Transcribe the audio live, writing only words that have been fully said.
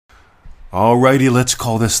Alrighty, let's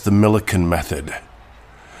call this the Millikan method.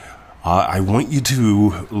 I want you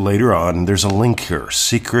to, later on, there's a link here,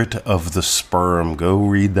 Secret of the Sperm. Go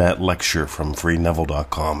read that lecture from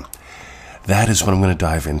freeneville.com. That is what I'm going to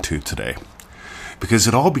dive into today. Because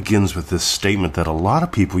it all begins with this statement that a lot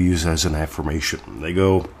of people use as an affirmation. They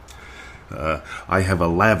go, I have a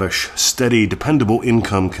lavish, steady, dependable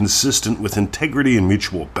income consistent with integrity and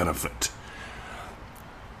mutual benefit.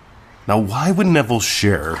 Now, why would Neville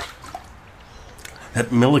share that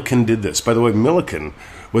Millikan did this? By the way, Millikan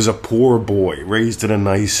was a poor boy raised in a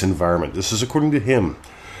nice environment. This is according to him.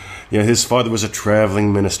 His father was a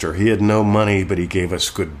traveling minister. He had no money, but he gave us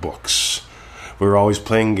good books. We were always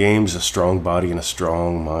playing games, a strong body and a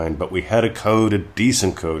strong mind, but we had a code, a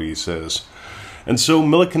decent code, he says. And so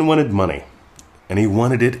Millikan wanted money, and he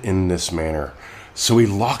wanted it in this manner. So he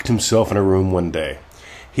locked himself in a room one day.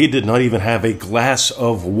 He did not even have a glass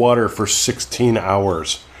of water for 16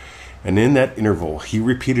 hours. And in that interval, he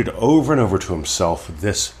repeated over and over to himself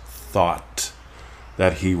this thought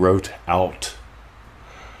that he wrote out.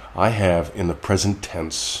 I have, in the present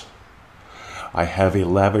tense, I have a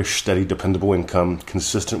lavish, steady, dependable income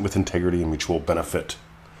consistent with integrity and mutual benefit.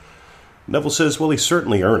 Neville says, well, he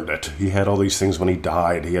certainly earned it. He had all these things when he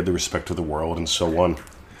died. He had the respect of the world and so on.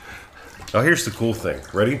 Now, here's the cool thing.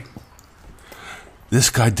 Ready? This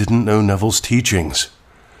guy didn't know Neville's teachings,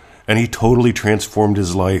 and he totally transformed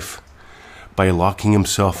his life by locking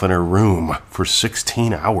himself in a room for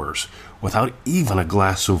 16 hours without even a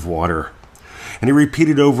glass of water. And he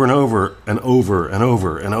repeated over and over and over and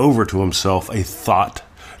over and over to himself a thought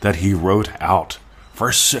that he wrote out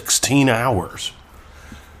for 16 hours.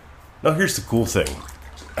 Now, here's the cool thing.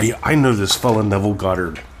 I know this fella Neville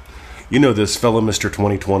Goddard. You know this fella, Mr.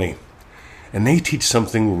 2020. And they teach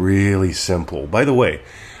something really simple. By the way,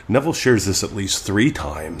 Neville shares this at least 3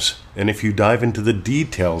 times, and if you dive into the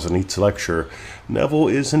details in each lecture, Neville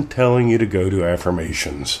isn't telling you to go to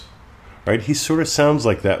affirmations. Right? He sort of sounds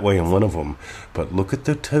like that way in one of them, but look at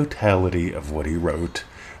the totality of what he wrote,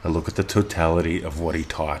 and look at the totality of what he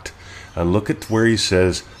taught, and look at where he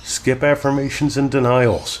says, skip affirmations and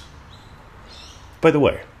denials. By the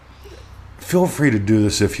way, feel free to do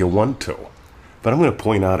this if you want to, but I'm going to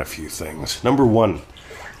point out a few things. Number 1,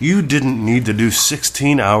 you didn't need to do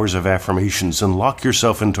 16 hours of affirmations and lock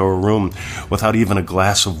yourself into a room without even a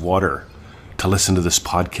glass of water to listen to this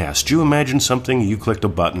podcast. You imagine something, you clicked a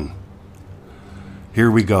button. Here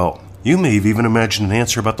we go. You may have even imagined an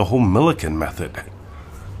answer about the whole Millikan method.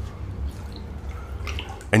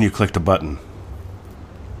 And you clicked a button.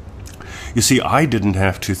 You see, I didn't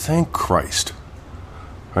have to, thank Christ,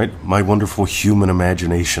 right? My wonderful human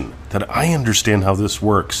imagination, that I understand how this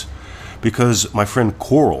works. Because my friend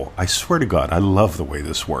Coral, I swear to God, I love the way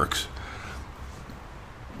this works.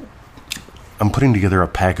 I'm putting together a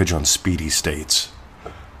package on speedy states.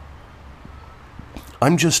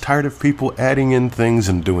 I'm just tired of people adding in things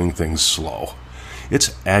and doing things slow.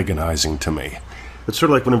 It's agonizing to me. It's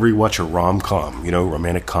sort of like whenever you watch a rom-com,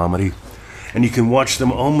 romantic comedy, and you can watch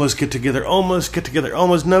them almost get together,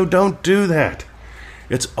 no, don't do that.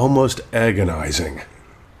 It's almost agonizing.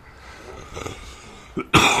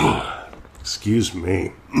 Excuse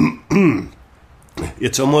me.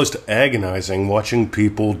 It's almost agonizing watching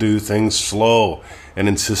people do things slow and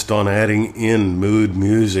insist on adding in mood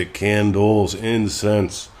music, candles,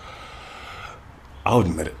 incense. I'll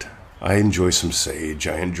admit it. I enjoy some sage.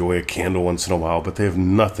 I enjoy a candle once in a while, but they have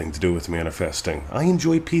nothing to do with manifesting. I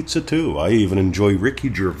enjoy pizza too. I even enjoy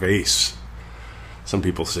Ricky Gervais. Some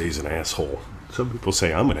people say he's an asshole. Some people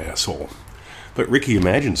say I'm an asshole. But Ricky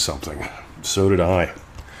imagined something. So did I.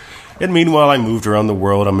 And meanwhile, I moved around the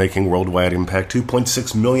world. I'm making worldwide impact.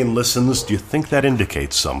 2.6 million listens. Do you think that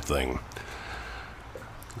indicates something?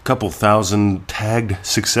 A couple thousand tagged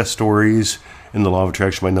success stories in the Law of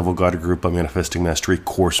Attraction by Neville Goddard group by Manifesting Mastery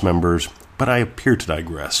course members. But I appear to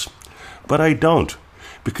digress. But I don't.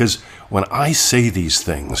 Because when I say these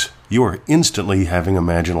things, you are instantly having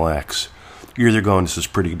imaginal acts. You're either going, this is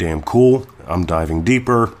pretty damn cool, I'm diving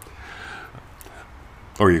deeper.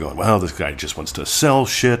 Or you're going, well, this guy just wants to sell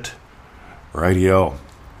shit. Rightio.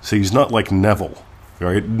 See, he's not like Neville,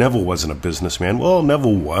 right? Neville wasn't a businessman. Well,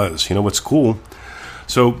 Neville was. You know what's cool?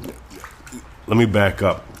 So, let me back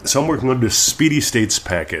up. So I'm working on this Speedy States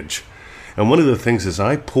package. And one of the things is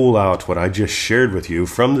I pull out what I just shared with you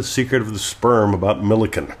from The Secret of the Sperm about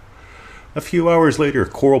Millikan. A few hours later,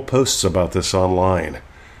 Coral posts about this online.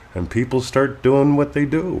 And people start doing what they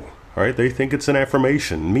do. All right? They think it's an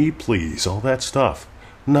affirmation. Me, please. All that stuff.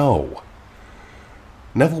 No.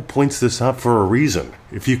 Neville points this out for a reason.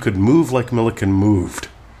 If you could move like Millikan moved.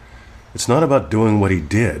 It's not about doing what he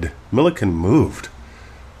did. Millikan moved.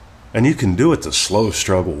 And you can do it the slow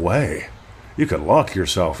struggle way. You can lock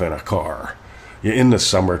yourself in a car. You're in the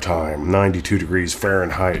summertime, 92 degrees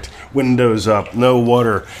Fahrenheit, windows up, no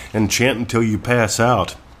water, and chant until you pass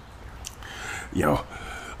out. You know,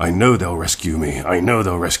 I know they'll rescue me. I know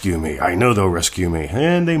they'll rescue me. I know they'll rescue me.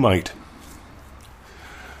 And they might.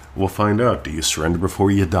 We'll find out. Do you surrender before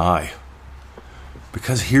you die?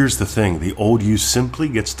 Because here's the thing. The old you simply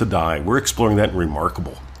gets to die. We're exploring that in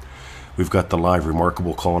Remarkable. We've got the live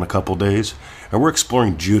Remarkable call in a couple days. And we're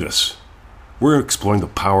exploring Judas. We're exploring the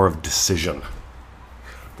power of decision.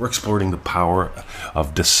 We're exploring the power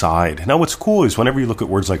of decide. Now, what's cool is whenever you look at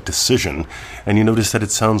words like decision and you notice that it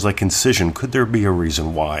sounds like incision, could there be a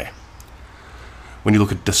reason why? When you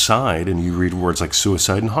look at decide and you read words like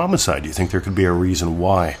suicide and homicide, you think there could be a reason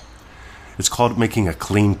why? It's called making a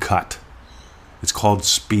clean cut. It's called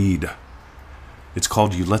speed. It's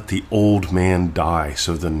called you let the old man die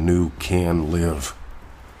so the new can live.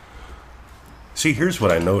 See, here's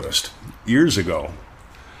what I noticed. Years ago,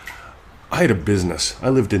 I had a business. I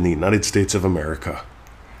lived in the United States of America.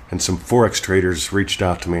 And some Forex traders reached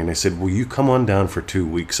out to me and they said, will you come on down for 2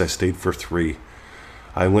 weeks? I stayed for 3.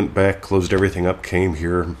 I went back, closed everything up, came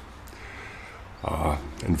here.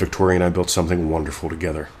 And Victoria and I built something wonderful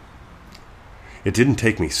together. It didn't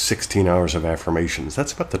take me 16 hours of affirmations.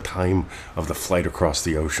 That's about the time of the flight across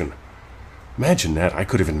the ocean. Imagine that. I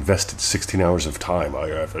could have invested 16 hours of time. I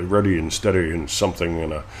have ready and steady and something,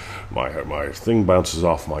 and my thing bounces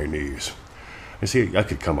off my knees. I see, I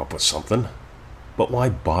could come up with something. But why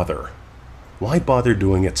bother? Why bother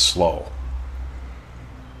doing it slow?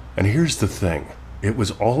 And here's the thing. It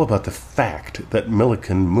was all about the fact that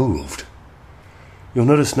Millikan moved. You'll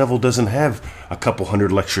notice Neville doesn't have a couple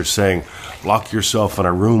hundred lectures saying, lock yourself in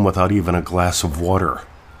a room without even a glass of water.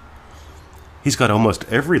 He's got almost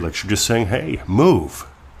every lecture just saying, hey, move.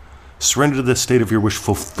 Surrender to the state of your wish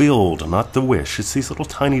fulfilled, not the wish. It's these little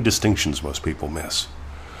tiny distinctions most people miss.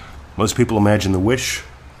 Most people imagine the wish.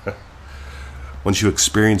 Once you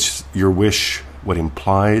experience your wish, what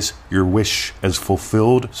implies your wish as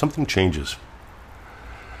fulfilled, something changes.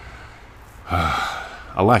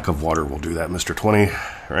 A lack of water will do that, Mr. 20,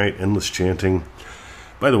 right? Endless chanting.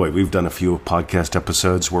 By the way, we've done a few podcast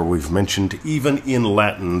episodes where we've mentioned, even in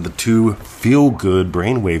Latin, the 2 feel-good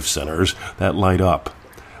brainwave centers that light up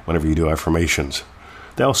whenever you do affirmations.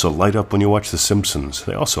 They also light up when you watch The Simpsons.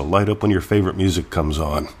 They also light up when your favorite music comes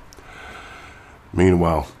on.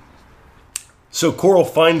 Meanwhile, so Coral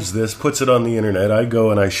finds this, puts it on the internet. I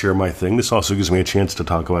go and I share my thing. This also gives me a chance to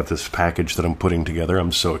talk about this package that I'm putting together.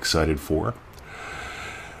 I'm so excited for.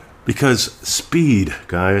 Because speed,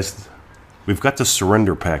 guys, we've got the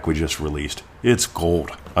surrender pack we just released. It's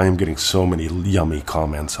gold. I am getting so many yummy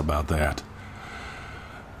comments about that.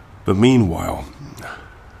 But meanwhile,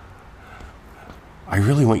 I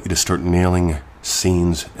really want you to start nailing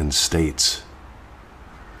scenes and states.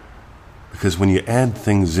 Because when you add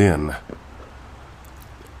things in,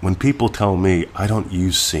 when people tell me I don't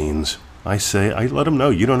use scenes, I let them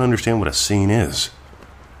know you don't understand what a scene is.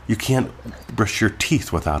 You can't brush your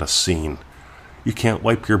teeth without a scene. You can't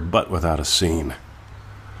wipe your butt without a scene.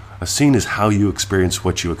 A scene is how you experience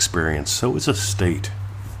what you experience. So is a state.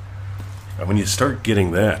 And when you start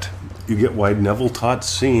getting that, you get why Neville taught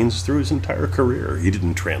scenes through his entire career. He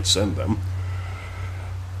didn't transcend them.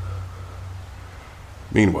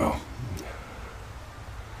 Meanwhile,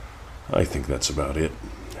 I think that's about it.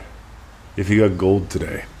 If you got gold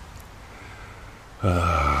today,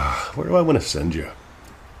 where do I want to send you?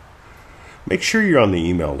 Make sure you're on the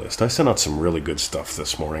email list. I sent out some really good stuff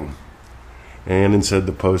this morning. And inside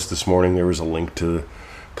the post this morning, there was a link to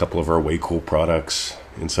a couple of our Way Cool products.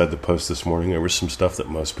 Inside the post this morning, there was some stuff that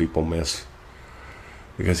most people miss.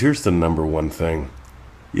 Because here's the number one thing.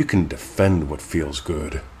 You can defend what feels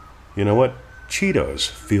good. You know what? Cheetos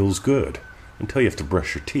feels good until you have to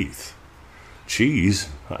brush your teeth. Cheese,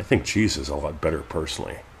 I think cheese is a lot better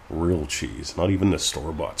personally. Real cheese, not even the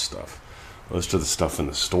store-bought stuff. Most of the stuff in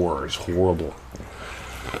the store is horrible.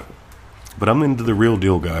 But I'm into the real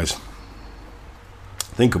deal, guys.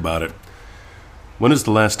 Think about it. When is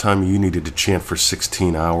the last time you needed to chant for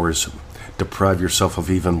 16 hours, deprive yourself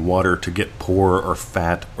of even water to get poor or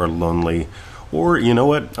fat or lonely? Or, you know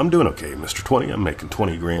what? I'm doing okay, Mr. 20. I'm making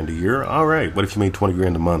 20 grand a year. All right, what if you made 20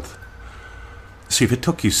 grand a month? See, if it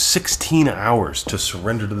took you 16 hours to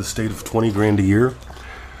surrender to the state of 20 grand a year,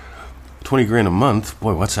 20 grand a month,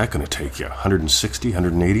 boy, what's that going to take you? 160,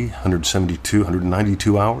 180, 172,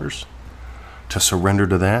 192 hours to surrender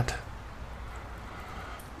to that?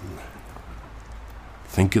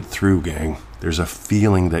 Think it through, gang. There's a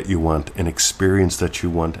feeling that you want, an experience that you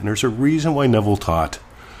want, and there's a reason why Neville taught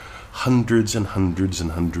hundreds and hundreds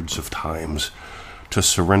and hundreds of times to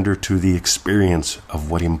surrender to the experience of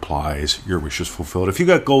what implies your wishes fulfilled. If you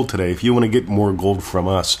got gold today, if you want to get more gold from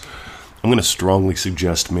us, I'm going to strongly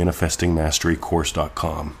suggest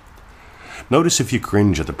manifestingmasterycourse.com. Notice if you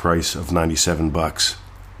cringe at the price of $97.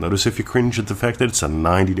 Notice if you cringe at the fact that it's a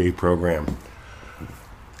 90-day program.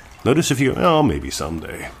 Notice if you, oh, maybe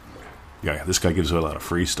someday. Yeah, this guy gives away a lot of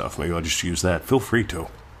free stuff. Maybe I'll just use that. Feel free to.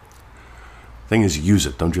 Thing is, use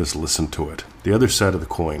it. Don't just listen to it. The other side of the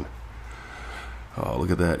coin. Oh,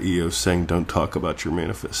 look at that. EO saying, don't talk about your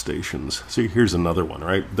manifestations. See, here's another one,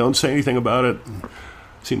 right? Don't say anything about it.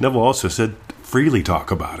 See, Neville also said, freely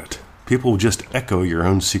talk about it. People will just echo your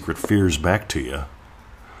own secret fears back to you.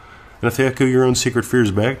 And if they echo your own secret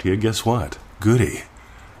fears back to you, guess what? Goody.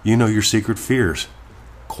 You know your secret fears.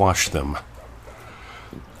 Quash them.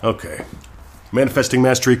 Okay.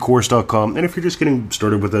 ManifestingMasteryCourse.com. And if you're just getting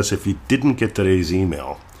started with us, if you didn't get today's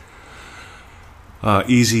email,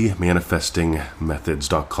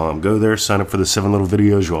 EasyManifestingMethods.com. Go there, sign up for the 7 little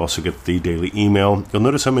videos. You'll also get the daily email. You'll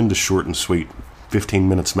notice I'm into short and sweet, 15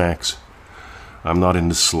 minutes max. I'm not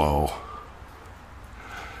into slow.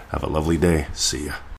 Have a lovely day. See ya.